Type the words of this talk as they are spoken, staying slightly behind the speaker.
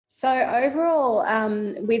So overall,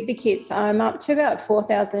 with the kits, I'm up to about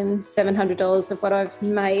 $4,700 of what I've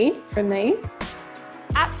made from these.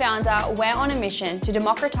 At Founder, we're on a mission to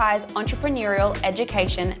democratise entrepreneurial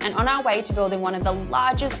education and on our way to building one of the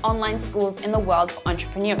largest online schools in the world for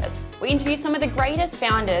entrepreneurs. We interview some of the greatest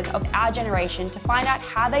founders of our generation to find out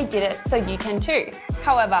how they did it so you can too.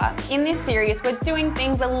 However, in this series, we're doing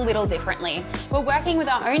things a little differently. We're working with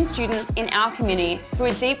our own students in our community who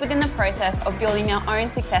are deep within the process of building their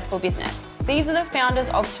own successful business. These are the founders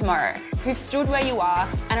of tomorrow, who've stood where you are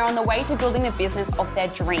and are on the way to building the business of their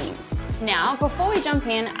dreams. Now, before we jump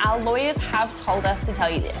in, our lawyers have told us to tell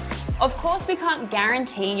you this. Of course, we can't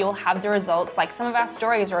guarantee you'll have the results like some of our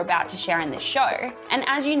stories we're about to share in this show. And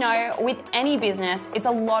as you know, with any business, it's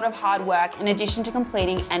a lot of hard work in addition to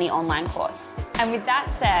completing any online course. And with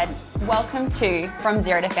that said, welcome to From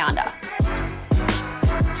Zero to Founder.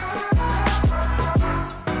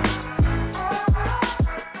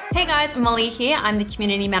 Hey guys, Molly here. I'm the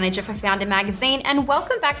Community Manager for Founder Magazine and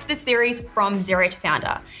welcome back to the series From Zero to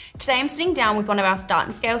Founder. Today I'm sitting down with one of our Start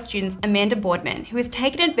and Scale students, Amanda Boardman, who has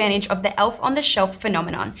taken advantage of the elf on the shelf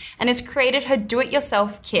phenomenon and has created her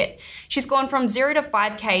do-it-yourself kit. She's gone from 0 to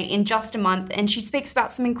 5K in just a month and she speaks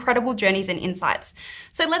about some incredible journeys and insights.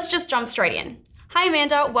 So let's just jump straight in. Hi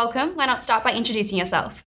Amanda, welcome. Why not start by introducing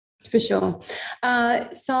yourself? For sure.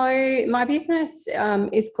 So my business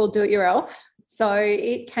is called Do It Your Elf. So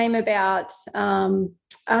it came about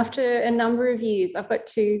after a number of years. I've got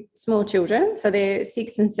two small children, so they're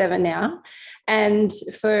 6 and 7 now. And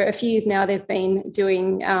for a few years now, they've been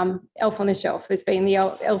doing Elf on the Shelf. There's been the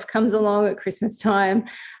elf comes along at Christmas time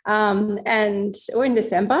or in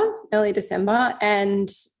December, early December. And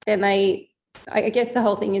then I guess the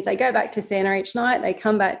whole thing is they go back to Santa each night. They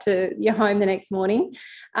come back to your home the next morning.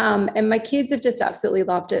 And my kids have just absolutely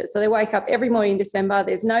loved it. So they wake up every morning in December.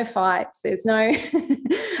 There's no fights. There's no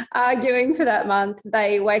arguing for that month.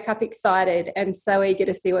 They wake up excited and so eager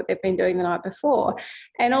to see what they've been doing the night before.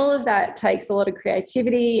 And all of that takes a lot of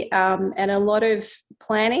creativity and a lot of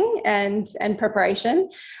planning and preparation.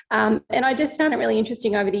 And I just found it really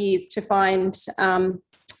interesting over the years to find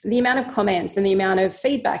the amount of comments and the amount of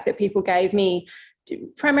feedback that people gave me,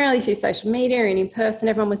 primarily through social media and in person.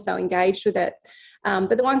 Everyone was so engaged with it.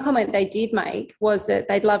 But the one comment they did make was that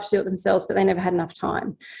they'd love to do it themselves, but they never had enough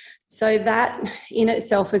time. So that in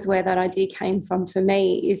itself is where that idea came from for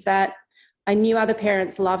me, is that I knew other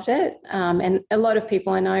parents loved it. And a lot of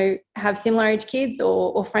people I know have similar age kids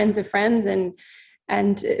or friends of friends,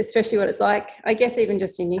 and especially what it's like, I guess even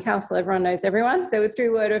just in Newcastle, everyone knows everyone. So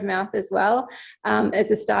through word of mouth as well,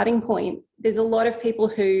 as a starting point, there's a lot of people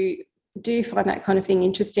who do find that kind of thing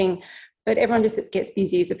interesting, but everyone just gets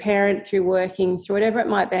busy as a parent through working, through whatever it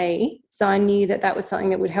might be. So I knew that that was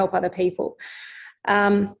something that would help other people.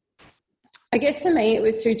 I guess for me, it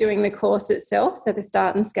was through doing the course itself, so the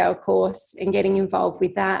Start and Scale course, and getting involved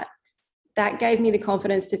with that. That gave me the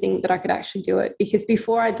confidence to think that I could actually do it, because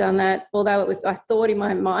before I'd done that, although I thought in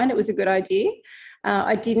my mind it was a good idea,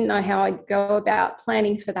 I didn't know how I'd go about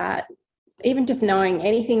planning for that, even just knowing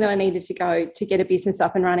anything that I needed to go to get a business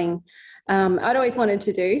up and running. I'd always wanted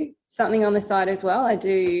to do something on the side as well. I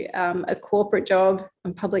do a corporate job.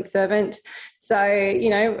 I'm a public servant. So,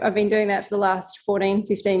 I've been doing that for the last 14,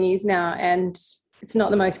 15 years now, and it's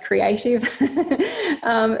not the most creative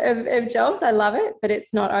of jobs. I love it, but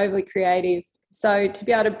it's not overly creative. So to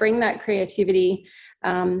be able to bring that creativity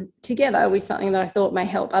together with something that I thought may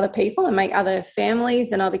help other people and make other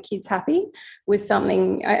families and other kids happy was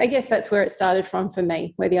something, I guess that's where it started from for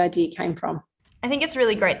me, where the idea came from. I think it's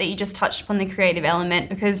really great that you just touched upon the creative element,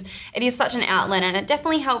 because it is such an outlet and it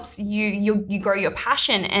definitely helps you grow your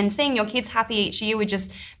passion, and seeing your kids happy each year would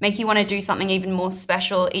just make you want to do something even more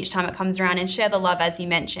special each time it comes around and share the love, as you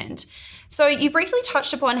mentioned. So you briefly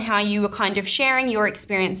touched upon how you were kind of sharing your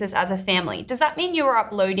experiences as a family. Does that mean you were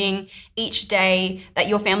uploading each day that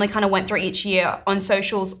your family kind of went through each year on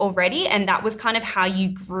socials already, and that was kind of how you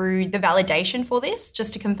grew the validation for this,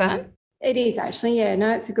 just to confirm? It is actually, yeah. No,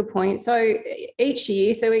 that's a good point. So each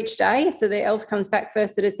year, so each day, so the elf comes back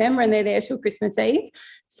 1st of December and they're there till Christmas Eve.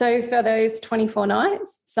 So for those 24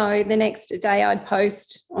 nights, so the next day I'd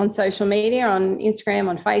post on social media, on Instagram,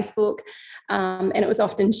 on Facebook, and it was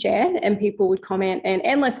often shared, and people would comment, and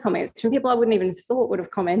endless comments from people I wouldn't even thought would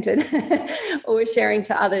have commented or were sharing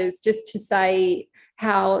to others, just to say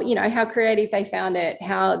how creative they found it,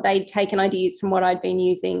 how they'd taken ideas from what I'd been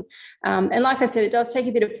using. And like I said, it does take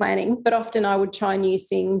a bit of planning, but often I would try and use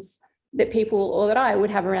things that people, or that I would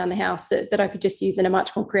have around the house that I could just use in a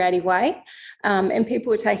much more creative way. And people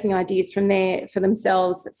were taking ideas from there for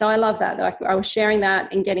themselves. So I love that I was sharing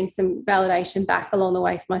that and getting some validation back along the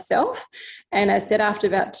way for myself. And as I said, after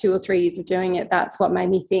about 2 or 3 years of doing it, that's what made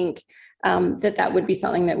me think that would be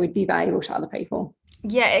something that would be valuable to other people.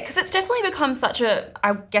 Yeah, because it's definitely become such a,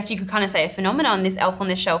 I guess you could kind of say, a phenomenon, this elf on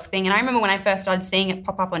the shelf thing. And I remember when I first started seeing it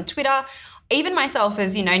pop up on Twitter, even myself,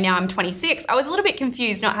 as you know, now I'm 26, I was a little bit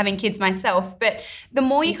confused not having kids myself. But the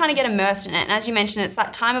more you kind of get immersed in it, and as you mentioned, it's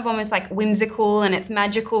that time of almost like whimsical and it's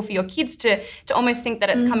magical for your kids to almost think that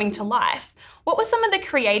it's coming to life. What were some of the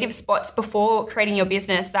creative spots before creating your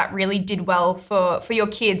business that really did well for your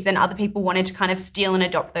kids and other people wanted to kind of steal and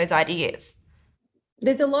adopt those ideas?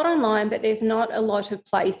 There's a lot online, but there's not a lot of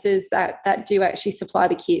places that do actually supply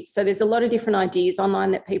the kits. So there's a lot of different ideas online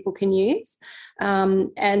that people can use.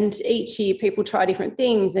 And each year people try different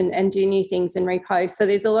things and do new things and repost. So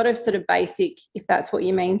there's a lot of sort of basic, if that's what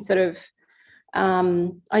you mean, sort of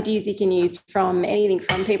ideas you can use from anything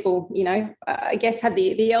from people, you know, I guess have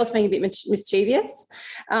the elves being a bit mischievous,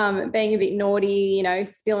 being a bit naughty, you know,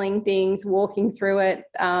 spilling things, walking through it,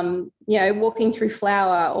 you know, walking through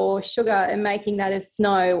flour or sugar and making that as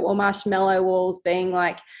snow, or marshmallow walls being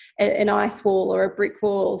like an ice wall or a brick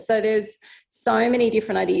wall. So there's so many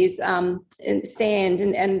different ideas, and sand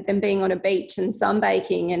and them being on a beach and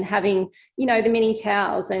sunbaking and having, you know, the mini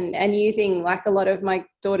towels and using, like, a lot of my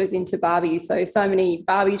daughter's into Barbies, so many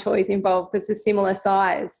Barbie toys involved because it's a similar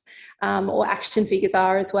size, or action figures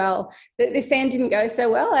are as well. The sand didn't go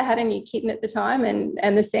so well. I had a new kitten at the time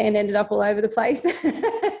and the sand ended up all over the place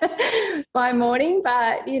by morning,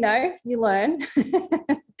 but, you know, you learn.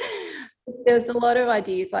 There's a lot of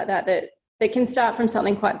ideas like that can start from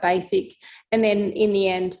something quite basic. And then in the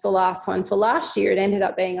end, the last one for last year, it ended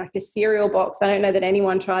up being like a cereal box. I don't know that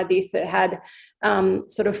anyone tried this. It had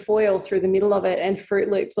sort of foil through the middle of it and Fruit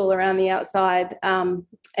Loops all around the outside, and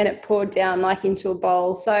it poured down like into a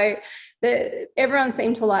bowl. So everyone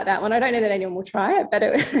seemed to like that one. I don't know that anyone will try it, but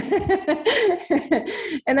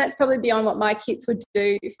and that's probably beyond what my kits would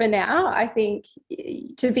do for now. I think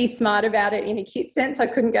to be smart about it in a kit sense, I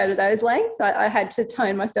couldn't go to those lengths. I had to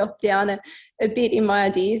tone myself down a bit in my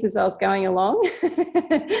ideas as I was going along.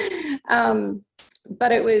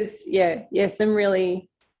 But it was, some really,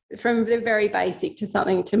 from the very basic to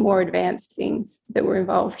something to more advanced things that were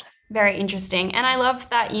involved. Very interesting. And I love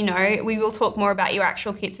that, you know, we will talk more about your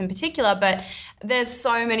actual kits in particular, but there's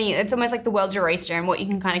so many, it's almost like the world's your oyster and what you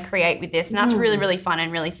can kind of create with this. And that's really, really fun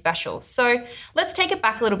and really special. So let's take it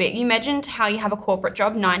back a little bit. You mentioned how you have a corporate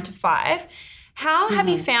job, 9 to 5. How have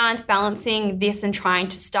you found balancing this and trying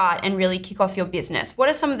to start and really kick off your business? What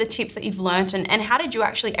are some of the tips that you've learned and how did you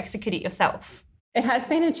actually execute it yourself? It has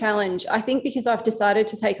been a challenge, I think, because I've decided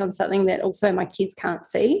to take on something that also my kids can't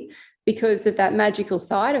see, because of that magical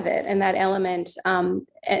side of it and that element.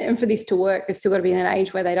 And for this to work, they've still got to be in an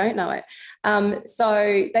age where they don't know it.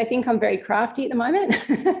 So they think I'm very crafty at the moment.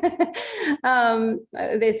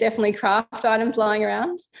 There's definitely craft items lying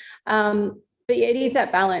around. But yeah, it is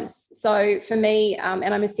that balance. So for me,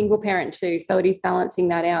 and I'm a single parent too, so it is balancing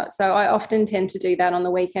that out. So I often tend to do that on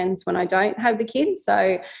the weekends when I don't have the kids.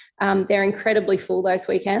 So they're incredibly full those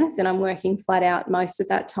weekends and I'm working flat out most of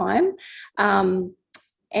that time.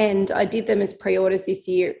 And I did them as pre-orders this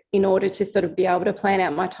year in order to sort of be able to plan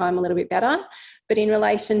out my time a little bit better. But in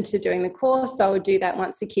relation to doing the course, I would do that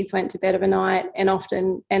once the kids went to bed of a night, and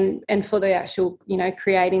often, and for the actual, you know,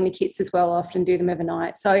 creating the kits as well, I often do them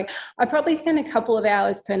overnight. So I probably spend a couple of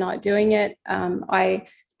hours per night doing it. I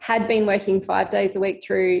had been working 5 days a week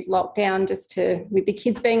through lockdown with the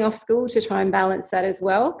kids being off school, to try and balance that as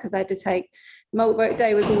well, because I had to take, my work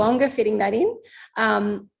day was longer fitting that in.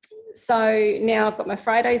 So now I've got my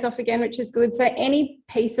Fridays off again, which is good. So any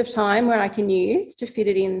piece of time where I can use to fit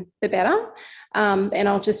it in, the better. And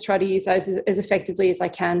I'll just try to use those as effectively as I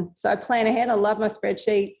can. So I plan ahead. I love my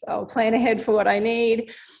spreadsheets. I'll plan ahead for what I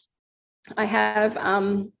need. I have,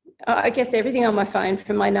 I guess, everything on my phone,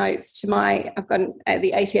 from my notes to I've got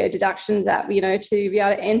the ATO deductions app, you know, to be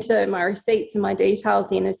able to enter my receipts and my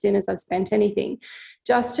details in as soon as I've spent anything,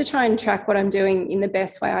 just to try and track what I'm doing in the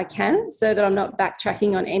best way I can, so that I'm not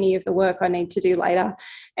backtracking on any of the work I need to do later.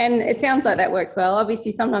 And it sounds like that works well.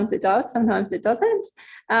 Obviously, sometimes it does, sometimes it doesn't.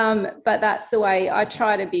 But that's the way I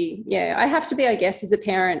try to be. Yeah, I have to be, I guess, as a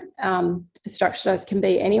parent, as structured as can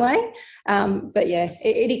be anyway. But yeah,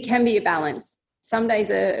 it can be a balance. Some days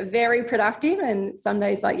are very productive and some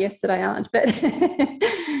days like yesterday aren't, but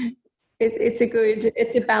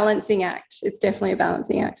It's a balancing act. It's definitely a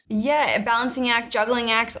balancing act. Yeah, a balancing act,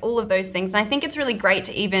 juggling act, all of those things. And I think it's really great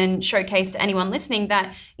to even showcase to anyone listening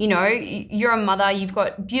that, you know, you're a mother, you've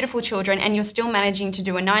got beautiful children, and you're still managing to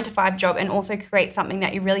do a 9-to-5 job and also create something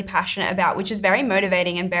that you're really passionate about, which is very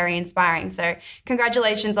motivating and very inspiring. So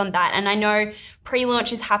congratulations on that. And I know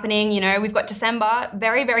pre-launch is happening, you know, we've got December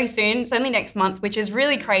very, very soon. It's only next month, which is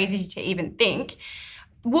really crazy to even think.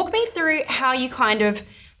 Walk me through how you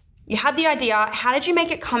you had the idea. How did you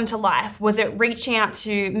make it come to life? Was it reaching out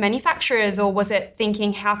to manufacturers, or was it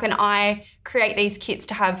thinking, how can I create these kits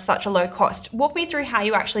to have such a low cost? Walk me through how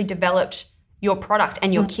you actually developed your product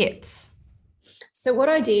and your kits. So what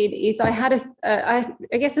I did is I had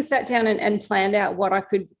I sat down and planned out what I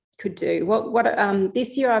could do.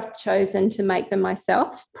 This year I've chosen to make them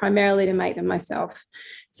myself, primarily to make them myself.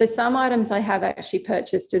 So some items I have actually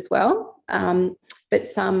purchased as well. But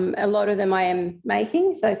a lot of them I am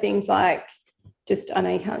making. So things like, I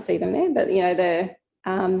know you can't see them there, but, you know, the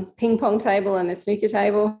ping pong table and the snooker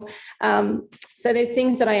table. So there's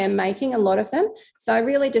things that I am making, a lot of them. So I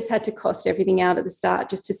really just had to cost everything out at the start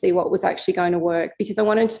just to see what was actually going to work, because I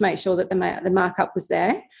wanted to make sure that the markup was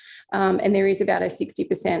there. And there is about a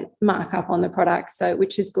 60% markup on the product, so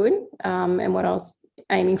which is good. And what I was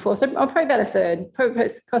aiming for, so I'll probably about a third, probably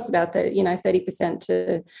cost about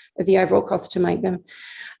 30% of the overall cost to make them.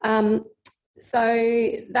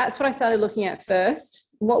 So that's what I started looking at first.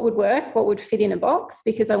 What would work, what would fit in a box,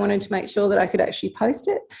 because I wanted to make sure that I could actually post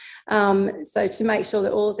it. So to make sure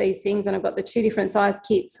that all of these things, and I've got the 2 different size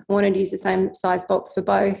kits, I wanted to use the same size box for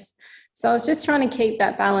both. So I was just trying to keep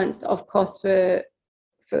that balance of cost for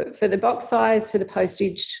the box size, for the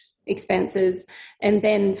postage expenses, and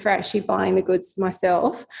then for actually buying the goods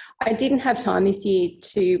myself. I didn't have time this year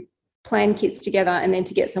to plan kits together and then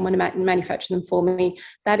to get someone to manufacture them for me.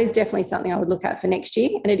 That is definitely something I would look at for next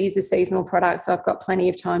year, and it is a seasonal product, so I've got plenty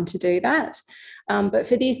of time to do that. But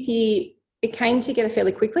for this year, it came together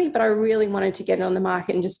fairly quickly, but I really wanted to get it on the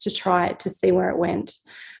market and just to try it to see where it went.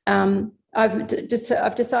 I've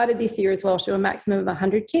decided this year as well to do a maximum of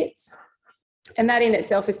 100 kits. And that in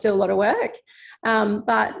itself is still a lot of work.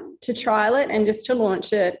 But to trial it and just to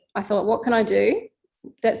launch it, I thought, what can I do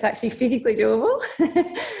that's actually physically doable?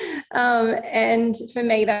 And for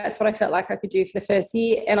me, that's what I felt like I could do for the first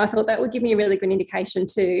year. And I thought that would give me a really good indication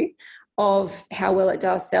too of how well it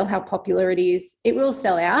does sell, how popular it is. It will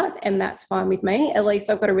sell out, and that's fine with me. At least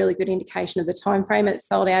I've got a really good indication of the time frame it's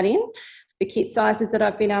sold out in, the kit sizes that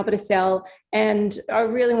I've been able to sell. And I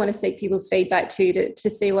really want to see people's feedback too, to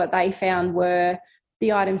see what they found were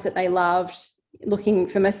the items that they loved. Looking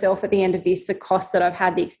for myself at the end of this, the costs that I've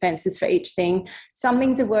had, the expenses for each thing. Some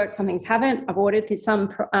things have worked, some things haven't. I've ordered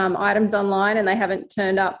some items online and they haven't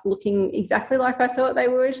turned up looking exactly like I thought they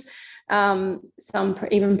would. Some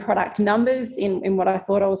even product numbers in what I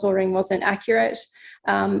thought I was ordering wasn't accurate.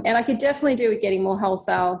 And I could definitely do with getting more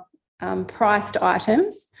wholesale priced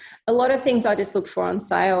items. A lot of things I just looked for on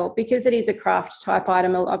sale because it is a craft type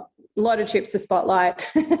item. A lot of trips to Spotlight,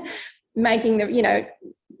 making them,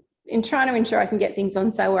 in trying to ensure I can get things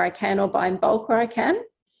on sale where I can or buy in bulk where I can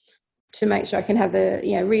to make sure I can have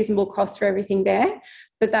the reasonable cost for everything there.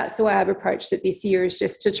 But that's the way I've approached it this year, is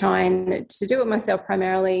just to try and to do it myself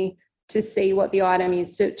primarily, to see what the item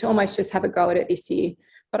is, to almost just have a go at it this year.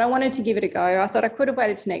 But I wanted to give it a go. I thought I could have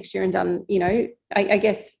waited to next year and done, I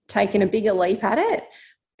guess taken a bigger leap at it.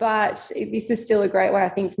 But this is still a great way, I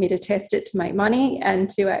think, for me to test it, to make money and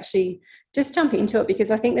to actually just jump into it, because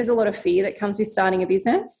I think there's a lot of fear that comes with starting a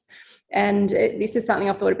business. And this is something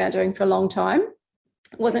I've thought about doing for a long time.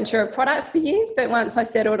 Wasn't sure of products for years, but once I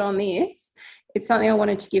settled on this, it's something I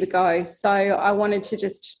wanted to give a go. So I wanted to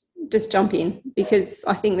just jump in, because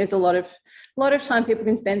I think there's a lot of time people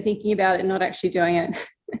can spend thinking about it and not actually doing it.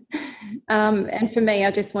 And for me, I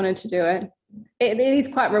just wanted to do it. It is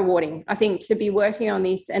quite rewarding, I think, to be working on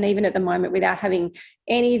this, and even at the moment without having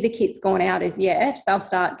any of the kits gone out as yet. They'll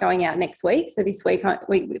start going out next week. So this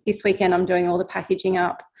weekend I'm doing all the packaging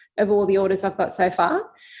up of all the orders I've got so far.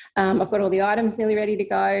 I've got all the items nearly ready to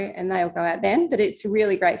go, and they'll go out then. But it's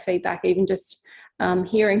really great feedback, even just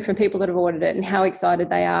hearing from people that have ordered it and how excited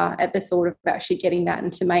they are at the thought of actually getting that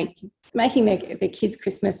and to making their kids'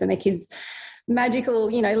 Christmas and their kids' magical,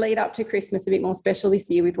 lead up to Christmas a bit more special this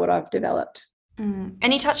year with what I've developed.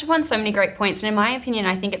 And you touched upon so many great points. And in my opinion,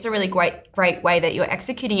 I think it's a really great way that you're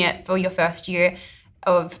executing it for your first year.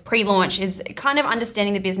 of pre-launch is kind of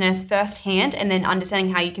understanding the business firsthand and then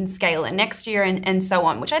understanding how you can scale it next year and so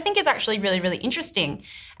on, which I think is actually really, really interesting.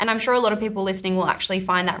 And I'm sure a lot of people listening will actually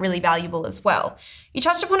find that really valuable as well. You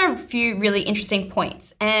touched upon a few really interesting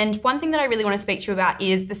points. And one thing that I really want to speak to you about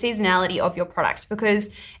is the seasonality of your product, because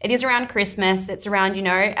it is around Christmas. It's around,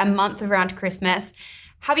 a month around Christmas.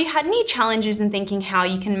 Have you had any challenges in thinking how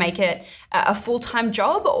you can make it a full-time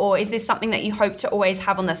job, or is this something that you hope to always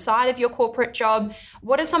have on the side of your corporate job?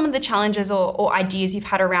 What are some of the challenges or ideas you've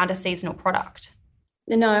had around a seasonal product?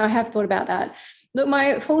 No, I have thought about that. Look,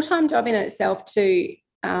 my full-time job in itself too,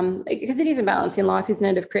 because it is a balance in life, isn't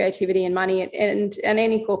it, of creativity and money, and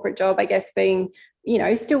any corporate job, I guess, being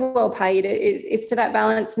still well paid is for that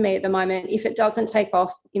balance for me at the moment. If it doesn't take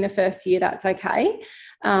off in the first year, that's okay.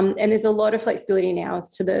 And there's a lot of flexibility now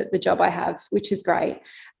as to the job I have, which is great.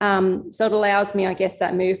 So it allows me, I guess,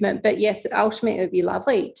 that movement. But yes, ultimately it would be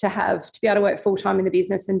lovely to be able to work full time in the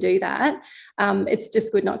business and do that. It's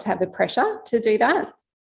just good not to have the pressure to do that.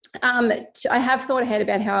 I have thought ahead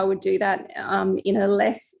about how I would do that in a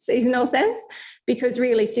less seasonal sense, because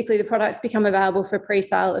realistically the products become available for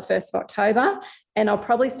pre-sale at the 1st of October, and I'll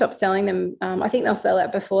probably stop selling them. I think they'll sell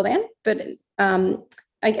out before then, but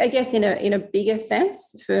I guess in a bigger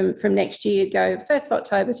sense from next year, go 1st of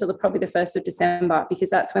October till probably the 1st of December, because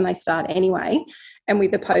that's when they start anyway. And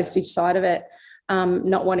with the postage side of it,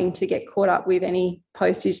 not wanting to get caught up with any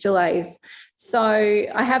postage delays. So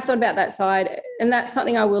I have thought about that side, and that's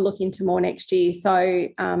something I will look into more next year. So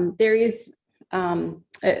there is, I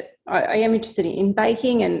am interested in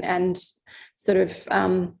baking and sort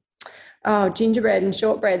of gingerbread and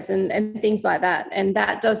shortbreads and things like that. And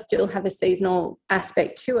that does still have a seasonal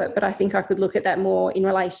aspect to it, but I think I could look at that more in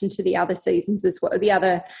relation to the other seasons as well. The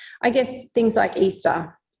other, I guess, things like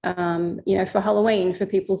Easter, for Halloween, for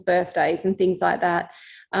people's birthdays and things like that,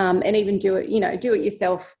 and even do it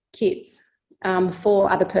yourself kits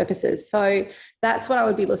for other purposes. So that's what I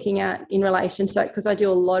would be looking at in relation to it, because I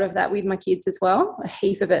do a lot of that with my kids as well, a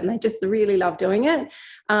heap of it, and they just really love doing it.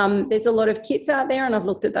 There's a lot of kits out there, and I've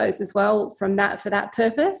looked at those as well for that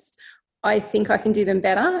purpose. I think I can do them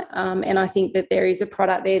better, and I think that there is a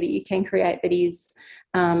product there that you can create that is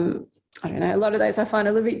I don't know, a lot of those I find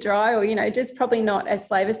a little bit dry, or, just probably not as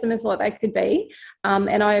flavoursome as what they could be.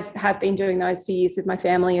 And I have been doing those for years with my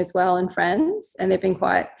family as well and friends, and they've been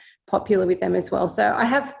quite popular with them as well. So I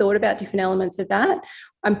have thought about different elements of that.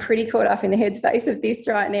 I'm pretty caught up in the headspace of this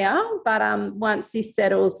right now, but once this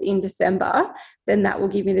settles in December, then that will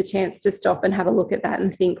give me the chance to stop and have a look at that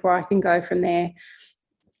and think where I can go from there.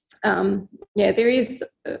 There is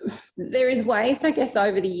ways, I guess,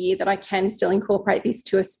 over the year that I can still incorporate this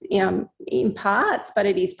to us in parts, but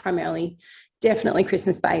it is primarily definitely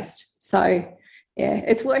Christmas based. So yeah,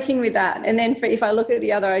 it's working with that. And then if I look at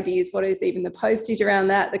the other ideas, what is even the postage around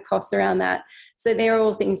that, the costs around that. So they're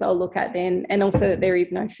all things I'll look at then. And also that there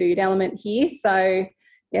is no food element here. So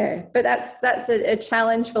yeah, but that's a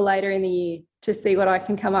challenge for later in the year to see what I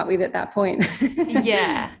can come up with at that point.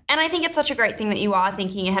 Yeah. And I think it's such a great thing that you are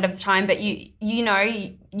thinking ahead of time, but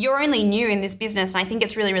you're only new in this business. And I think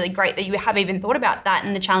it's really, really great that you have even thought about that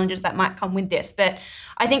and the challenges that might come with this. But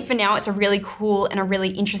I think for now, it's a really cool and a really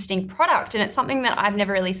interesting product. And it's something that I've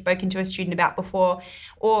never really spoken to a student about before,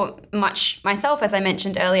 or much myself, as I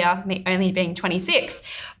mentioned earlier, me only being 26.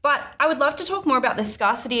 But I would love to talk more about the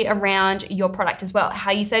scarcity around your product as well.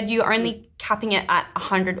 How you said you're only capping it at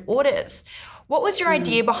 100 orders. What was your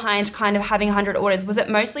idea behind kind of having 100 orders? Was it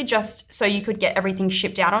mostly just so you could get everything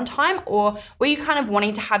shipped out on time, or were you kind of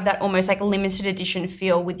wanting to have that almost like limited edition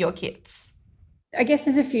feel with your kits? I guess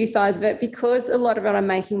there's a few sides of it, because a lot of it I'm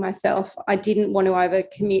making myself. I didn't want to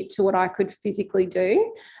overcommit to what I could physically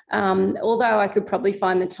do. Although I could probably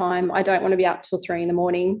find the time, I don't want to be up till 3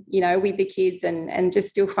 a.m, with the kids and just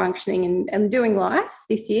still functioning and doing life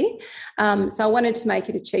this year. So I wanted to make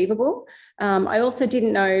it achievable. I also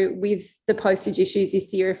didn't know with the postage issues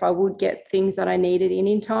this year if I would get things that I needed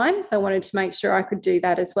in time. So I wanted to make sure I could do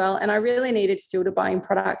that as well. And I really needed still to buy in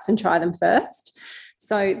products and try them first.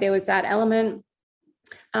 So there was that element.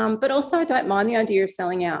 But also I don't mind the idea of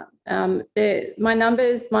selling out. My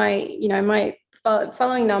numbers, my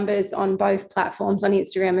following numbers on both platforms, on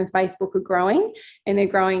Instagram and Facebook, are growing, and they're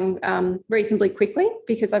growing reasonably quickly,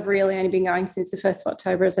 because I've really only been going since the 1st of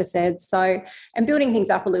October, as I said. So I'm building things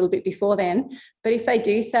up a little bit before then. But if they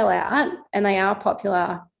do sell out and they are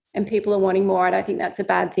popular and people are wanting more, I don't think that's a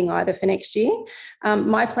bad thing either for next year.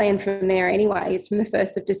 My plan from there anyway is from the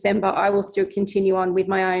 1st of December, I will still continue on with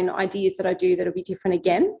my own ideas that I do that'll be different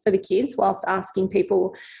again for the kids, whilst asking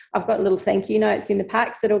people. I've got little thank you notes in the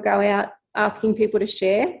packs that'll go out asking people to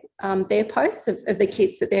share their posts of the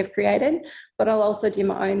kits that they've created, but I'll also do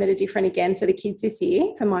my own that are different again for the kids this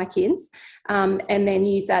year, for my kids, and then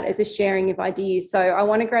use that as a sharing of ideas. So I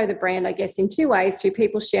want to grow the brand, I guess, in two ways, through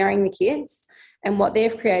people sharing the kits and what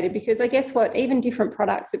they've created, because I guess even different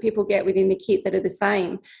products that people get within the kit that are the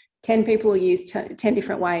same, 10 people use 10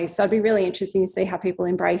 different ways. So it'd be really interesting to see how people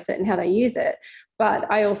embrace it and how they use it.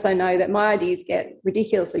 But I also know that my ideas get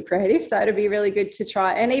ridiculously creative. So it'd be really good to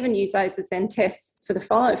try and even use those as then tests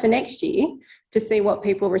for next year to see what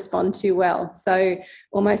people respond to well. So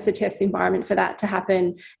almost a test environment for that to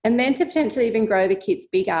happen. And then to potentially even grow the kits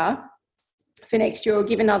bigger for next year, or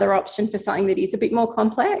give another option for something that is a bit more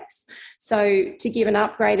complex. So to give an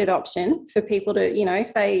upgraded option for people to,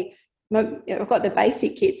 if I've got the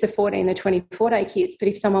basic kits, the 14, the 24-day kits, but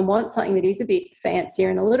if someone wants something that is a bit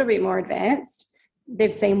fancier and a little bit more advanced,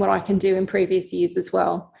 they've seen what I can do in previous years as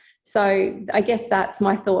well. So I guess that's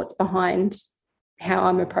my thoughts behind how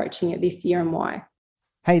I'm approaching it this year and why.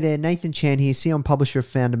 Hey there, Nathan Chan here, CEO and publisher of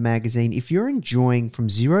Founder Magazine. If you're enjoying From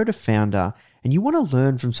Zero to Founder and you want to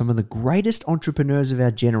learn from some of the greatest entrepreneurs of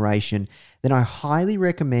our generation, then I highly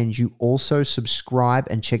recommend you also subscribe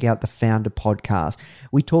and check out the Founder podcast.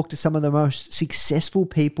 We talk to some of the most successful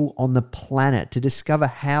people on the planet to discover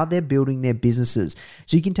how they're building their businesses.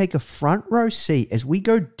 So you can take a front row seat as we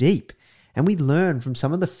go deep and we learn from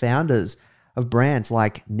some of the founders of brands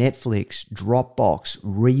like Netflix, Dropbox,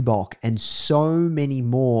 Reebok, and so many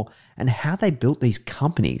more, and how they built these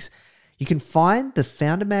companies. You can find the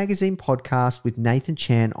Founder Magazine podcast with Nathan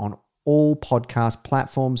Chan on all podcast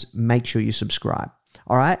platforms. Make sure you subscribe.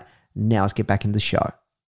 All right, now let's get back into the show.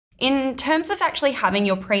 In terms of actually having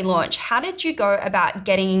your pre-launch, how did you go about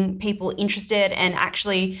getting people interested and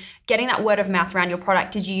actually getting that word of mouth around your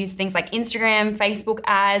product? Did you use things like Instagram, Facebook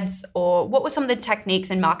ads, or what were some of the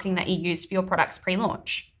techniques and marketing that you used for your product's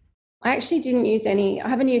pre-launch? I actually I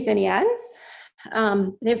haven't used any ads.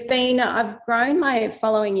 I've grown my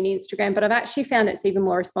following in Instagram, but I've actually found it's even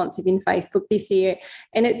more responsive in Facebook this year.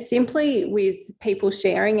 And it's simply with people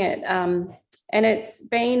sharing it. And it's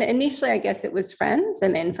been initially, I guess it was friends,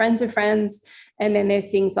 and then friends of friends. And then there's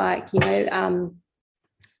things like, I'm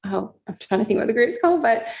trying to think what the group's called,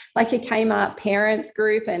 but like a Kmart parents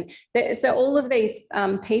group. And so all of these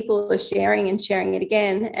people are sharing it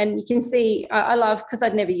again. And you can see, I love, because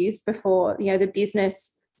I'd never used before, the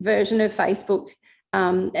business version of Facebook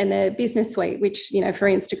and the business suite, which, for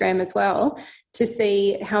Instagram as well, to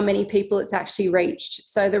see how many people it's actually reached.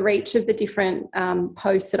 So the reach of the different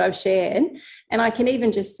posts that I've shared. And I can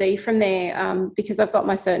even just see from there, because I've got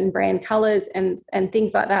my certain brand colours and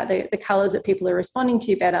things like that, the colours that people are responding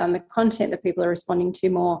to better and the content that people are responding to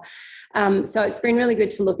more. So it's been really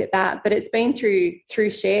good to look at that. But it's been through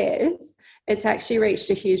shares. It's actually reached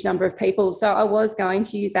a huge number of people. So I was going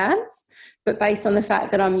to use ads, but based on the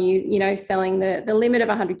fact that I'm, selling the limit of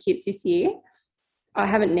 100 kits this year, I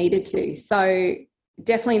haven't needed to. So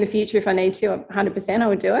definitely in the future, if I need to, 100%, I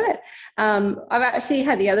would do it. I've actually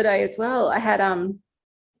had the other day as well, I had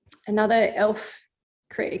another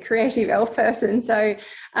creative elf person, so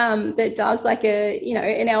that does like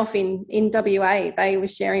an elf in WA. They were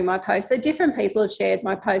sharing my post, so different people have shared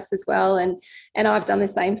my posts as well, and I've done the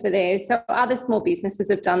same for theirs. So other small businesses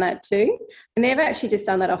have done that too, and they've actually just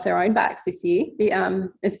done that off their own backs this year.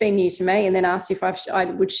 It's been new to me, and then asked if I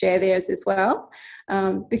would share theirs as well,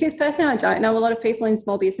 because personally I don't know a lot of people in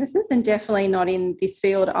small businesses, and definitely not in this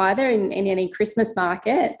field either, in any Christmas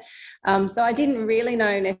market. So I didn't really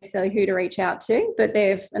know necessarily who to reach out to, but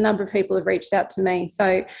a number of people have reached out to me.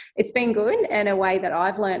 So it's been good, and a way that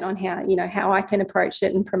I've learned on how I can approach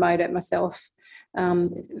it and promote it myself.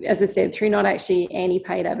 As I said, through not actually any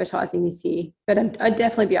paid advertising this year, but I'd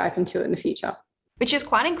definitely be open to it in the future. Which is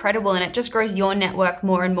quite incredible, and it just grows your network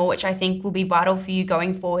more and more, which I think will be vital for you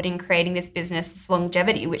going forward in creating this business, this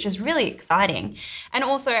longevity, which is really exciting. And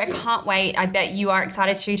also, I can't wait, I bet you are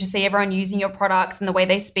excited too, to see everyone using your products and the way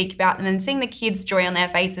they speak about them, and seeing the kids' joy on their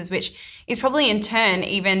faces, which is probably in turn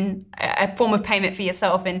even a form of payment for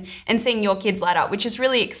yourself, and seeing your kids light up, which is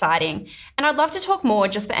really exciting. And I'd love to talk more,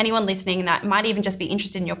 just for anyone listening that might even just be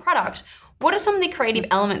interested in your product. What are some of the creative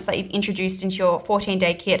elements that you've introduced into your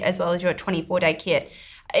 14-day kit as well as your 24-day kit?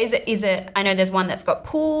 Is it, I know there's one that's got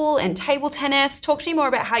pool and table tennis. Talk to me more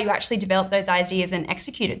about how you actually developed those ideas and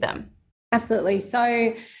executed them. Absolutely.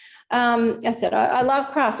 So as I said, I love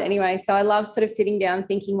craft anyway. So I love sort of sitting down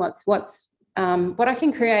thinking what I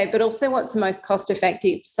can create, but also what's the most cost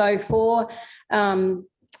effective. So for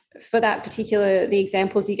that particular, the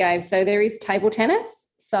examples you gave, so there is table tennis.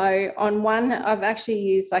 So on one, I've actually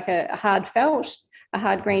used like a hard felt a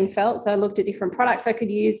hard green felt. So I looked at different products I could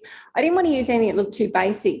use. I didn't want to use anything that looked too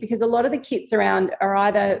basic, because a lot of the kits around are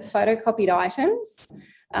either photocopied items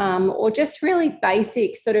or just really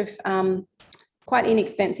basic sort of quite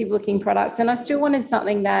inexpensive looking products. And I still wanted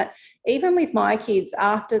something that, even with my kids,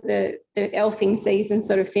 after the elfing season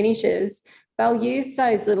sort of finishes, they'll use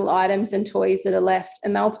those little items and toys that are left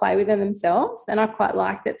and they'll play with them themselves. And I quite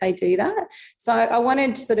like that they do that. So I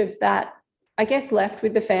wanted sort of that, I guess, left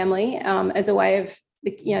with the family as a way of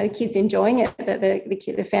the kids enjoying it,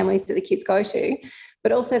 the families that the kids go to,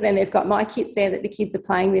 but also then they've got my kits there that the kids are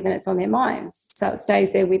playing with and it's on their minds. So it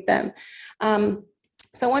stays there with them.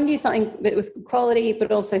 So I wanted to use something that was good quality,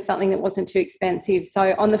 but also something that wasn't too expensive.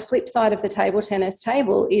 So on the flip side of the table tennis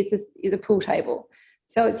table is the pool table.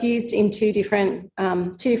 So it's used in two different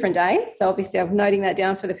days. So obviously I'm noting that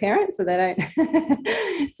down for the parents so they don't.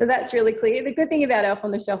 So that's really clear. The good thing about Elf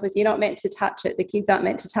on the Shelf is you're not meant to touch it. The kids aren't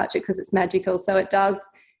meant to touch it because it's magical. So it does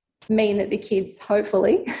mean that the kids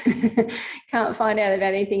hopefully can't find out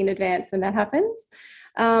about anything in advance when that happens.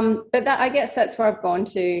 But I guess that's where I've gone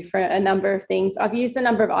to for a number of things. I've used a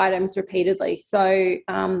number of items repeatedly. So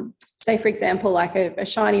say, for example, like a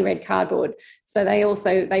shiny red cardboard. So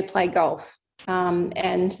they play golf.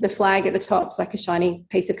 And the flag at the top is like a shiny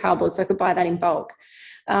piece of cardboard, so I could buy that in bulk.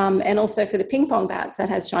 And also for the ping pong bats, that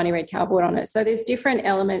has shiny red cardboard on it. So there's different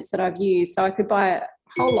elements that I've used. So I could buy a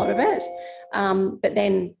whole lot of it, but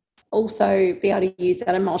then also be able to use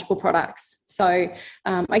that in multiple products. So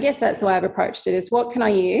I guess that's the way I've approached it, is what can I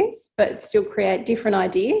use but still create different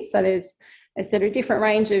ideas. So there's a different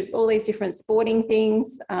range of all these different sporting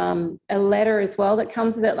things, a letter as well that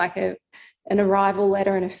comes with it, like an arrival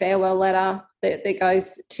letter and a farewell letter that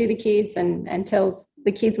goes to the kids and tells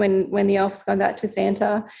the kids when the elf's going back to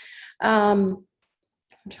Santa. I'm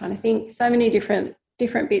trying to think, so many different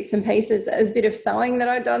bits and pieces. There's a bit of sewing that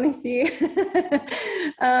I've done this year.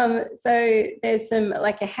 So there's some,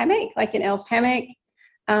 like a hammock, like an elf hammock.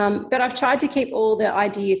 But I've tried to keep all the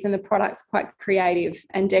ideas and the products quite creative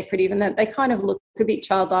and decorative, and that they kind of look a bit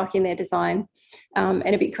childlike in their design and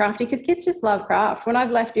a bit crafty, because kids just love craft. When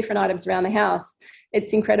I've left different items around the house,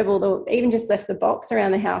 it's incredible. Even just left the box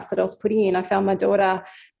around the house that I was putting in. I found my daughter,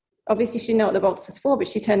 obviously she didn't know what the box was for, but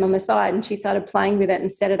she turned on the side and she started playing with it and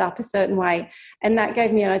set it up a certain way. And that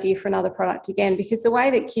gave me an idea for another product again, because the way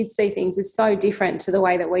that kids see things is so different to the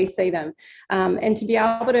way that we see them. And to be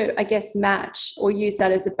able to, I guess, match or use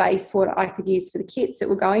that as a base for what I could use for the kits that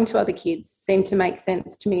were going to other kids seemed to make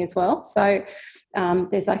sense to me as well. So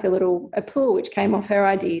there's like a pool which came off her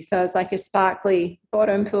idea. So it's like a sparkly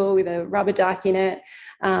bottom pool with a rubber duck in it.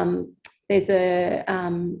 There's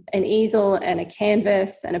an easel and a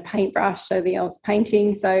canvas and a paintbrush, so the elves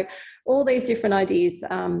painting. So all these different ideas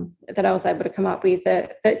that I was able to come up with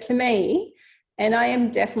that to me, and I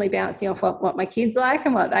am definitely bouncing off what my kids like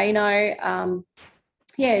and what they know.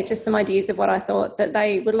 Just some ideas of what I thought that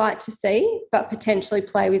they would like to see but potentially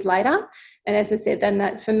play with later. And as I said, then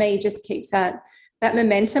that for me just keeps that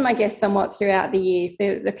momentum, I guess, somewhat throughout the year.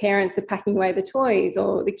 If the parents are packing away the toys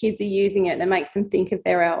or the kids are using it, and it makes them think of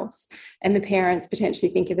their elves, and the parents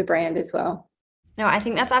potentially think of the brand as well. No, I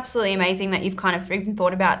think that's absolutely amazing that you've kind of even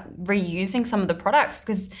thought about reusing some of the products,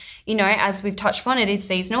 because, as we've touched on, it is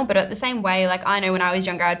seasonal, but at the same way, like I know when I was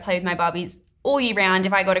younger, I'd play with my Barbies all year round.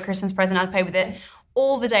 If I got a Christmas present, I'd play with it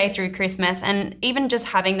all the day through Christmas. And even just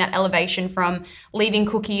having that elevation from leaving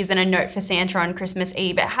cookies and a note for Santa on Christmas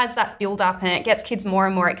Eve, it has that build up and it gets kids more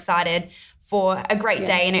and more excited for a great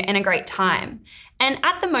day and a great time. And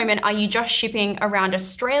at the moment, are you just shipping around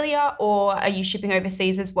Australia or are you shipping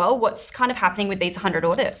overseas as well? What's kind of happening with these 100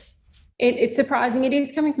 orders? It's surprising. It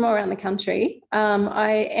is coming from all around the country.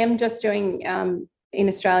 I am just doing in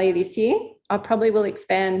Australia this year. I probably will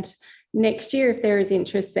expand next year if there is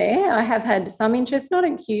interest there. I have had some interest, not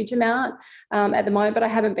a huge amount at the moment, but I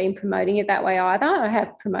haven't been promoting it that way either. I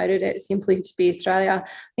have promoted it simply to be Australia. I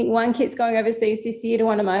think one kit's going overseas this year to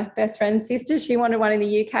one of my best friend's sisters. She wanted one in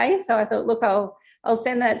the UK, so I thought, look, I'll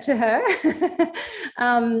send that to her.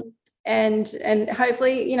 And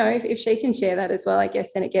hopefully, if she can share that as well, I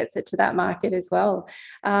guess then it gets it to that market as well.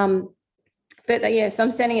 But yes,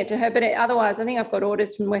 I'm sending it to her. But otherwise, I think I've got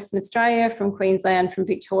orders from Western Australia, from Queensland, from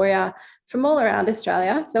Victoria, from all around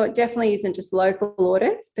Australia. So it definitely isn't just local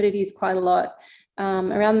orders, but it is quite a lot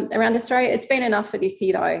around Australia. It's been enough for this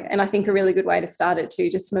year, though, and I think a really good way to start it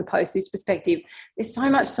too, just from a postage perspective. There's so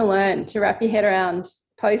much to learn, to wrap your head around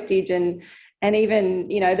postage and even,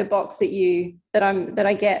 the box that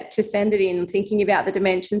I get to send it in, thinking about the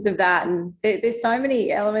dimensions of that. And there's so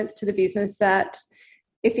many elements to the business that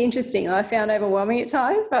it's interesting. I found overwhelming at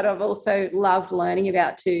times, but I've also loved learning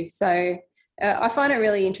about too. So I find it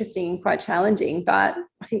really interesting and quite challenging, but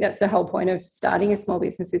I think that's the whole point of starting a small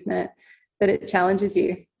business, isn't it? That it challenges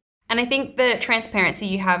you. And I think the transparency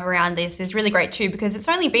you have around this is really great too, because it's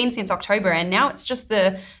only been since October and now it's just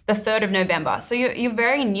the 3rd of November. So you're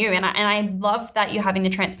very new. And I love that you're having the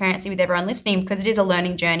transparency with everyone listening, because it is a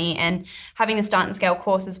learning journey, and having the Start and Scale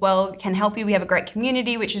course as well can help you. We have a great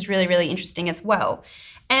community, which is really, really interesting as well.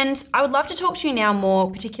 And I would love to talk to you now more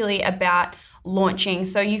particularly about launching.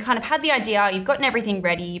 So you kind of had the idea, you've gotten everything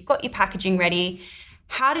ready, you've got your packaging ready.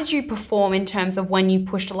 How did you perform in terms of when you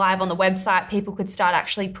pushed live on the website, people could start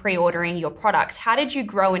actually pre-ordering your products? How did you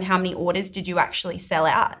grow, and how many orders did you actually sell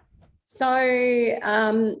out? So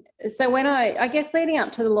when I guess leading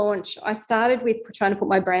up to the launch, I started with trying to put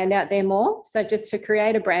my brand out there more. So just to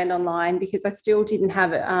create a brand online, because I still didn't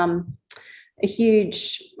have I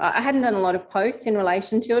hadn't done a lot of posts in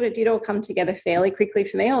relation to it. It did all come together fairly quickly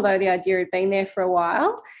for me, although the idea had been there for a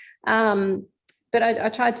while. But I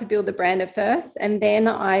tried to build the brand at first, and then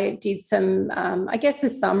I did some, a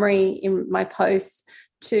summary in my posts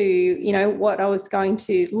to, what I was going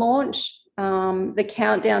to launch, the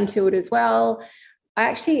countdown to it as well. I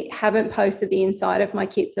actually haven't posted the inside of my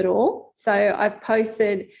kits at all. So I've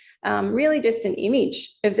posted really just an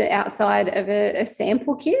image of the outside of a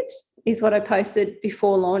sample kit is what I posted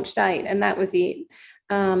before launch date, and that was it.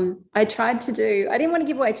 I didn't want to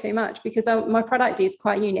give away too much, because my product is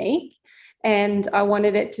quite unique. And I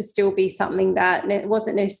wanted it to still be something that it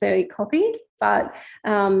wasn't necessarily copied, but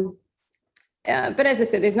as I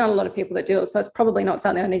said, there's not a lot of people that do it, so it's probably not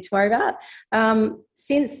something I need to worry about.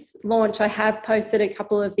 Since launch, I have posted a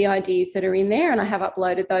couple of the ideas that are in there, and I have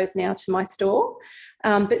uploaded those now to my store.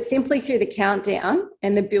 But simply through the countdown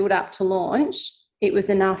and the build up to launch, it was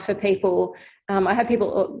enough for people. I had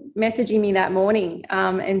people messaging me that morning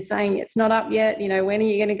and saying, it's not up yet, when are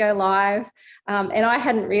you going to go live? And I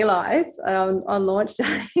hadn't realised on launch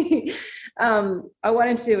day, I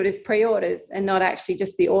wanted to do it as pre-orders and not actually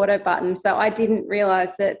just the order button. So I didn't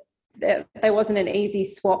realise that there wasn't an easy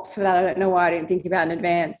swap for that. I don't know why I didn't think about it in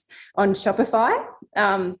advance on Shopify.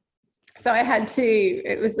 So I had to,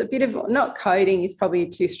 it was a bit of, not coding is probably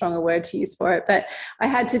too strong a word to use for it, but I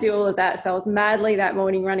had to do all of that. So I was madly that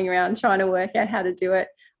morning running around trying to work out how to do it.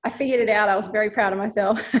 I figured it out. I was very proud of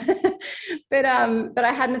myself. but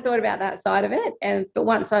I hadn't thought about that side of it. But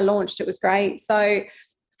once I launched, it was great. So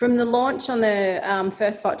from the launch on the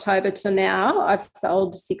 1st of October to now, I've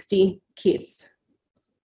sold 60 kits.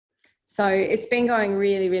 So it's been going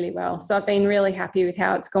really, really well. So I've been really happy with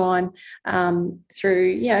how it's gone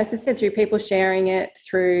through, as I said, through people sharing it,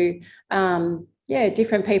 through,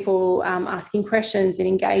 different people asking questions and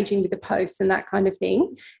engaging with the posts and that kind of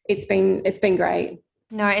thing. It's been great.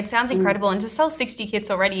 No, it sounds incredible. And to sell 60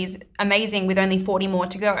 kits already is amazing, with only 40 more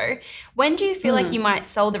to go. When do you feel like you might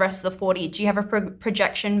sell the rest of the 40? Do you have a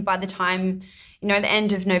projection by the time, the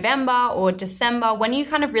end of November or December? When are you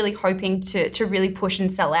kind of really hoping to really push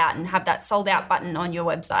and sell out and have that sold out button on your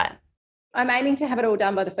website? I'm aiming to have it all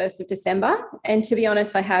done by the 1st of December. And to be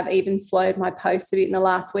honest, I have even slowed my posts a bit in the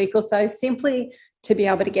last week or so, simply to be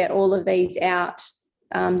able to get all of these out,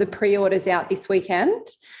 the pre-orders out this weekend.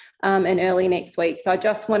 And early next week. So I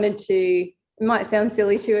just wanted to, it might sound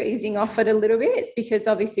silly to easing off it a little bit, because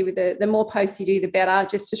obviously with the more posts you do, the better,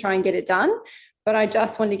 just to try and get it done. But I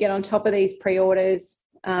just wanted to get on top of these pre-orders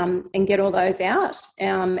and get all those out.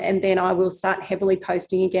 And then I will start heavily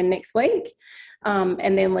posting again next week.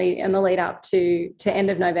 And then lead up to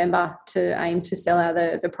end of November to aim to sell out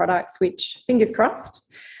the products, which fingers crossed.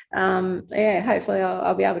 Hopefully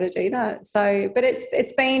I'll be able to do that. So, but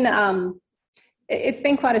it's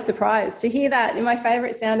been quite a surprise to hear that. And my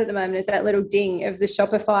favourite sound at the moment is that little ding of the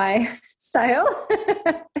Shopify sale.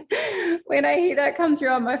 When I hear that come through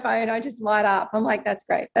on my phone, I just light up. I'm like, that's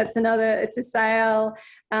great. It's a sale.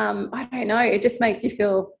 I don't know. It just makes you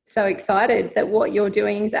feel so excited that what you're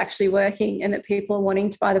doing is actually working, and that people are wanting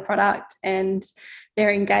to buy the product and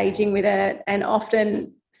they're engaging with it. And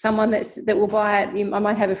often someone that will buy it, I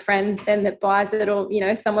might have a friend then that buys it, or,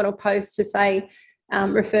 someone will post to say,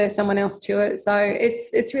 refer someone else to it. So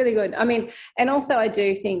it's really good. I mean, and also I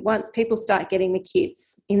do think once people start getting the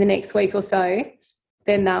kits in the next week or so,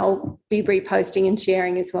 then they'll be reposting and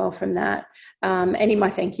sharing as well from that. And in my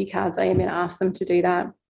thank you cards, I am going to ask them to do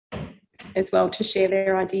that as well, to share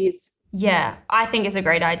their ideas. Yeah, I think it's a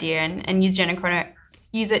great idea, and use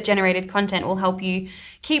user-generated content will help you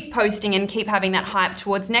keep posting and keep having that hype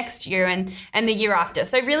towards next year and the year after.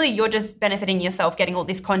 So really, you're just benefiting yourself getting all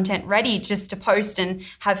this content ready just to post and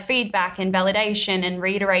have feedback and validation and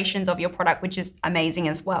reiterations of your product, which is amazing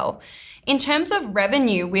as well. In terms of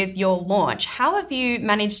revenue with your launch, how have you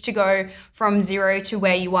managed to go from zero to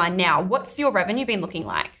where you are now? What's your revenue been looking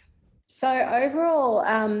like? So overall,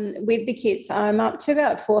 with the kits, I'm up to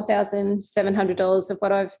about $4,700 of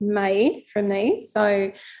what I've made from these.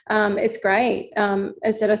 So it's great. As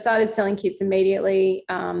I said, I started selling kits immediately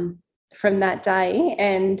from that day,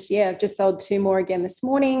 and I've just sold 2 more again this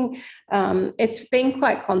morning. It's been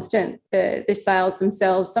quite constant, the sales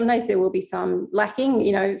themselves. Some days there will be some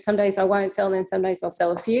lacking. Some days I won't sell, and then some days I'll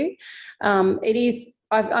sell a few.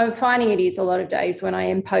 I'm finding it is a lot of days when I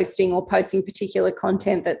am posting particular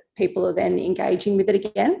content that people are then engaging with it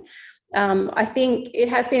again. I think it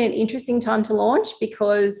has been an interesting time to launch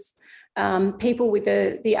because people with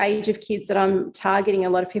the age of kids that I'm targeting, a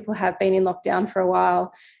lot of people have been in lockdown for a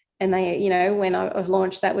while. And they, when I've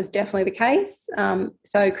launched, that was definitely the case.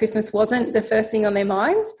 So Christmas wasn't the first thing on their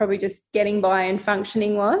minds, probably just getting by and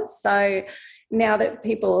functioning was. So now that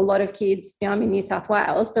a lot of kids, I'm in New South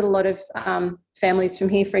Wales, but a lot of families from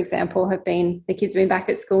here, for example, the kids have been back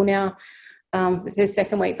at school now. It's their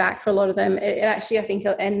second week back for a lot of them. It actually, I think,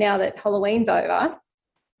 and now that Halloween's over,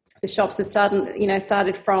 the shops have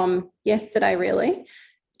started from yesterday, really,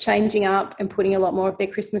 changing up and putting a lot more of their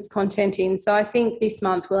Christmas content in. So I think this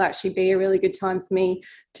month will actually be a really good time for me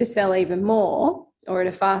to sell even more or at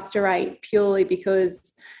a faster rate, purely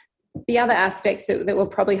because the other aspects that were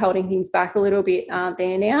probably holding things back a little bit aren't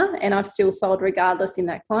there now, and I've still sold regardless in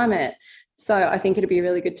that climate. So I think it'll be a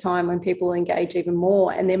really good time when people engage even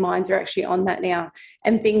more and their minds are actually on that now.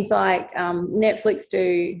 And things like Netflix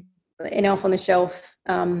do an Elf on the Shelf,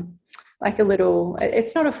 like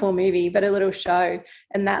it's not a full movie, but a little show,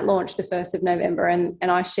 and that launched the 1st of November, and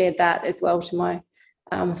I shared that as well to my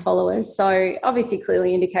followers. So obviously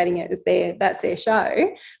clearly indicating that's their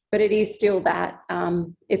show, but it is still that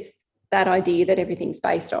it's that idea that everything's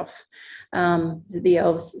based off the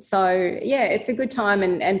elves. So it's a good time,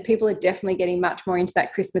 and people are definitely getting much more into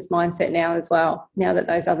that Christmas mindset now as well, now that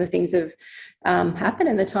those other things have happened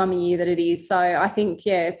in the time of year that it is. So I think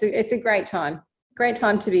it's a great time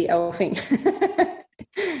to be elfing.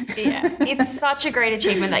 Yeah, it's such a great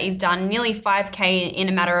achievement that you've done. Nearly 5K in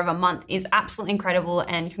a matter of a month is absolutely incredible,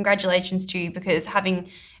 and congratulations to you, because having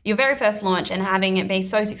your very first launch and having it be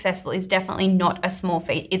so successful is definitely not a small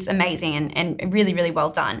feat. It's amazing and really, really well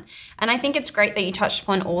done. And I think it's great that you touched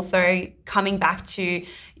upon also coming back to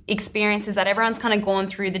experiences that everyone's kind of gone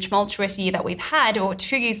through, the tumultuous year that we've had, or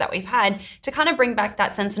 2 years that we've had, to kind of bring back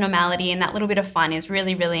that sense of normality and that little bit of fun is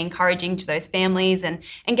really, really encouraging to those families, and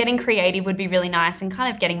getting creative would be really nice, and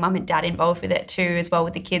kind of getting mum and dad involved with it too as well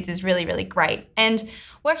with the kids is really, really great. And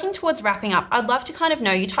working towards wrapping up, I'd love to kind of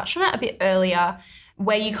know, you touched on it a bit earlier,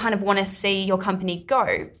 where you kind of want to see your company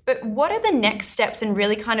go. But what are the next steps in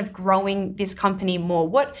really kind of growing this company more?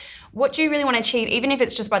 What do you really want to achieve, even if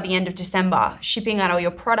it's just by the end of December, shipping out all your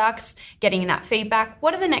products, getting that feedback?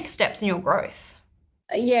 What are the next steps in your growth?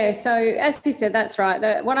 Yeah, so as you said, that's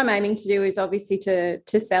right. What I'm aiming to do is obviously to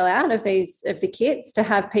sell out of the kits, to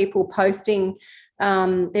have people posting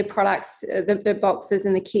their products, the boxes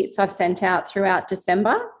and the kits I've sent out throughout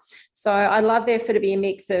December. So I'd love there for to be a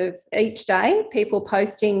mix of each day people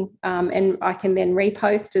posting, and I can then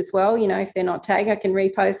repost as well. If they're not tagged, I can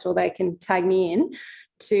repost, or they can tag me in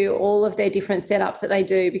to all of their different setups that they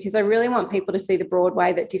do, because I really want people to see the broad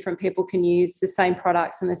way that different people can use the same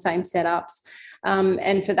products and the same setups.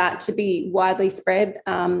 And for that to be widely spread.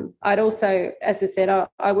 I'd also, as I said,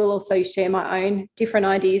 I will also share my own different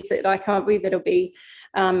ideas that I come up with that'll be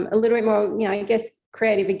a little bit more, I guess,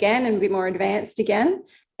 creative again and a bit more advanced again.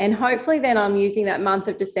 And hopefully then I'm using that month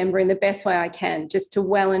of December in the best way I can, just to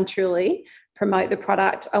well and truly promote the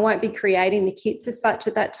product. I won't be creating the kits as such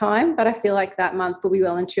at that time, but I feel like that month will be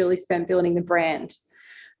well and truly spent building the brand.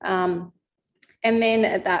 And then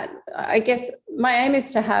at that, I guess my aim is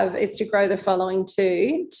to grow the following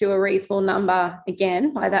to a reasonable number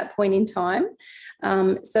again by that point in time,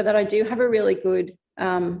 so that I do have a really good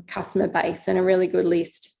customer base and a really good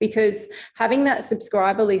list, because having that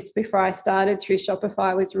subscriber list before I started through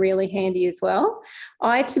Shopify was really handy as well.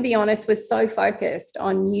 I, to be honest, was so focused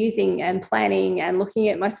on using and planning and looking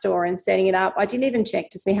at my store and setting it up. I didn't even check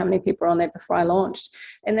to see how many people were on there before I launched.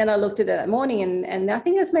 And then I looked at it that morning and I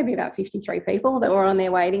think there's maybe about 53 people that were on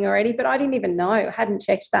there waiting already, but I didn't even know. I hadn't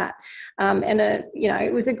checked that.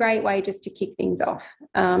 It was a great way just to kick things off.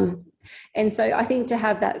 And so I think to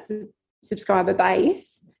have that subscriber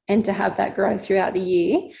base and to have that grow throughout the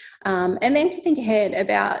year. And then to think ahead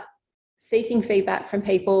about seeking feedback from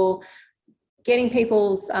people, getting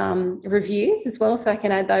people's reviews as well, so I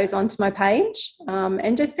can add those onto my page,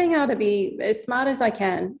 and just being able to be as smart as I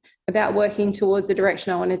can about working towards the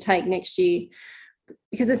direction I want to take next year.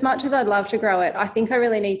 Because as much as I'd love to grow it, I think I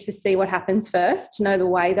really need to see what happens first to know the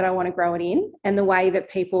way that I want to grow it in and the way that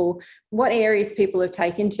what areas people have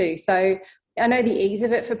taken to. So I know the ease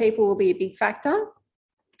of it for people will be a big factor.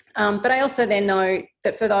 But I also then know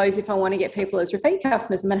that for those, if I want to get people as repeat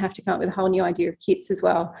customers, I'm going to have to come up with a whole new idea of kits as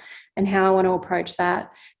well and how I want to approach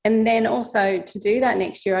that. And then also to do that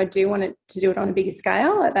next year, I do want to do it on a bigger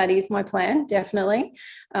scale. That is my plan, definitely.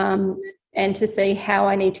 And to see how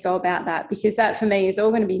I need to go about that, because that for me is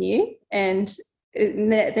all going to be new and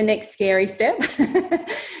the next scary step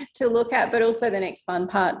to look at, but also the next fun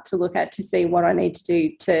part to look at, to see what I need to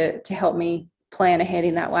do to help me plan ahead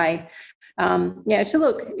in that way. To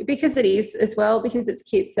look, because it is as well, because it's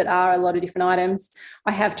kits that are a lot of different items.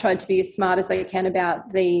 I have tried to be as smart as I can about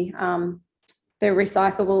the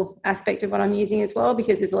recyclable aspect of what I'm using as well,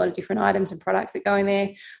 because there's a lot of different items and products that go in there.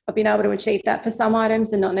 I've been able to achieve that for some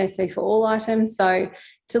items and not necessarily for all items. So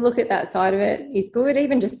to look at that side of it is good,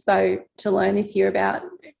 even just so to learn this year about,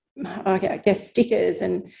 I guess, stickers,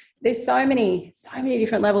 and there's so many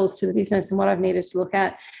different levels to the business and what I've needed to look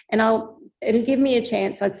at. And it'll give me a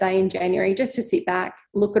chance, I'd say, in January, just to sit back,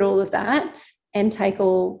 look at all of that and take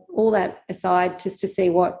all that aside, just to see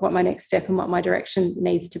what my next step and what my direction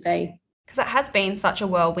needs to be. Because it has been such a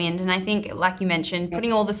whirlwind. And I think, like you mentioned,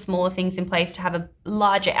 putting all the smaller things in place to have a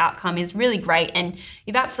larger outcome is really great. And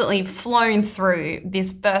you've absolutely flown through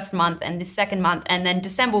this first month and this second month, and then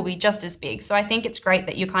December will be just as big. So I think it's great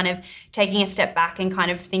that you're kind of taking a step back and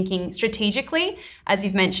kind of thinking strategically, as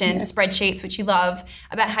you've mentioned, spreadsheets, which you love,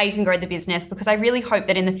 about how you can grow the business. Because I really hope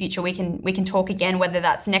that in the future we can talk again, whether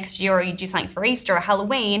that's next year or you do something for Easter or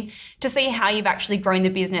Halloween, to see how you've actually grown the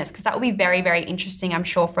business, because that will be very, very interesting, I'm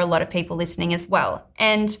sure, for a lot of people listening as well.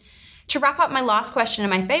 And to wrap up, my last question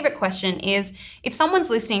and my favorite question is, if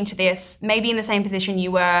someone's listening to this, maybe in the same position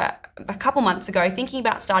you were a couple months ago, thinking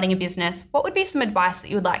about starting a business, what would be some advice that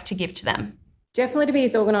you would like to give to them? Definitely to be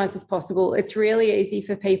as organised as possible. It's really easy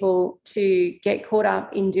for people to get caught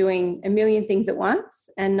up in doing a million things at once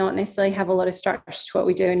and not necessarily have a lot of structure to what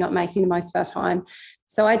we do and not making the most of our time.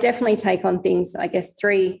 So I definitely take on things, I guess,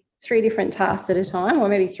 three different tasks at a time, or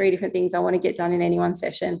maybe 3 different things I want to get done in any one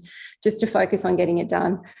session, just to focus on getting it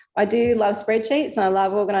done. I do love spreadsheets and I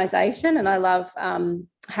love organisation, and I love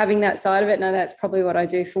having that side of it. Now that's probably what I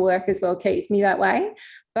do for work as well, keeps me that way.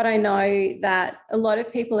 But I know that a lot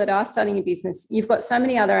of people that are starting a business, you've got so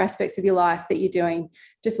many other aspects of your life that you're doing,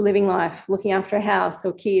 just living life, looking after a house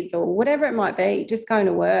or kids or whatever it might be, just going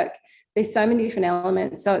to work. There's so many different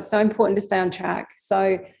elements. So it's so important to stay on track.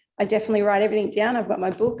 So I definitely write everything down. I've got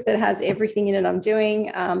my book that has everything in it I'm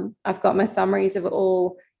doing. I've got my summaries of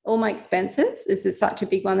all my expenses. This is such a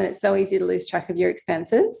big one that it's so easy to lose track of your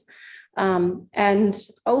expenses. And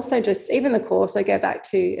also just even the course I go back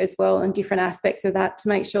to as well, and different aspects of that, to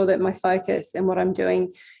make sure that my focus and what I'm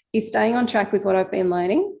doing is staying on track with what I've been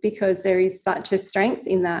learning, because there is such a strength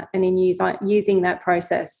in that and in using that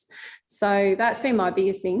process. So that's been my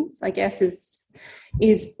biggest things, I guess, is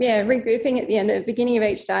regrouping at the beginning of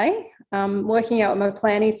each day, working out what my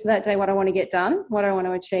plan is for that day, what I want to get done, what I want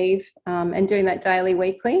to achieve, and doing that daily,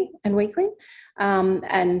 weekly, and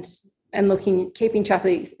keeping track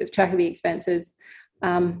of the expenses.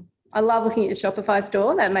 I love looking at the Shopify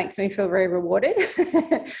store. That makes me feel very rewarded.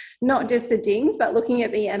 Not just the dings, but looking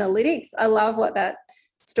at the analytics. I love what that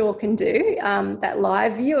store can do, that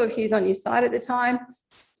live view of who's on your site at the time.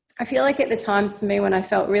 I feel like at the times for me when I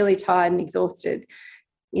felt really tired and exhausted,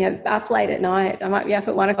 up late at night, I might be up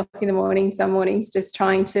at 1 o'clock in the morning, some mornings, just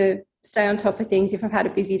trying to stay on top of things if I've had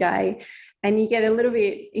a busy day. And you get a little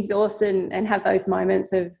bit exhausted and have those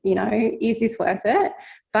moments of, is this worth it?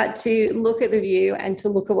 But to look at the view and to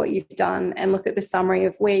look at what you've done and look at the summary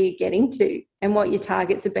of where you're getting to and what your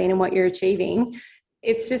targets have been and what you're achieving,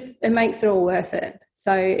 it makes it all worth it.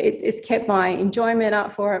 So it's kept my enjoyment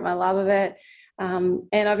up for it, my love of it. And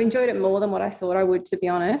I've enjoyed it more than what I thought I would, to be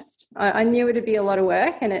honest. I knew it would be a lot of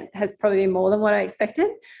work, and it has probably been more than what I expected,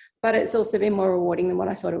 but it's also been more rewarding than what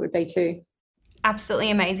I thought it would be too. Absolutely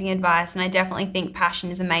amazing advice. And I definitely think passion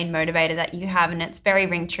is a main motivator that you have, and it's very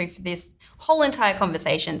ring true for this whole entire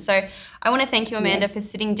conversation. So I want to thank you, Amanda, for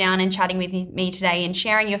sitting down and chatting with me today and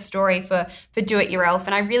sharing your story for Do It Yourself.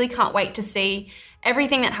 And I really can't wait to see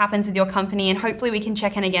everything that happens with your company, and hopefully we can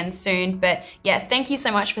check in again soon. But yeah, thank you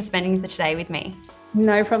so much for spending the today with me.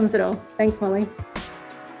 No problems at all. Thanks, Molly.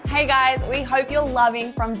 Hey guys, we hope you're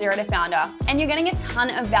loving From Zero to Founder and you're getting a ton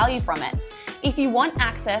of value from it. If you want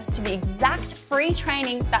access to the exact free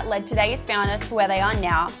training that led today's founder to where they are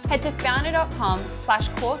now, head to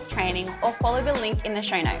founder.com/course training or follow the link in the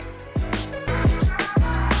show notes.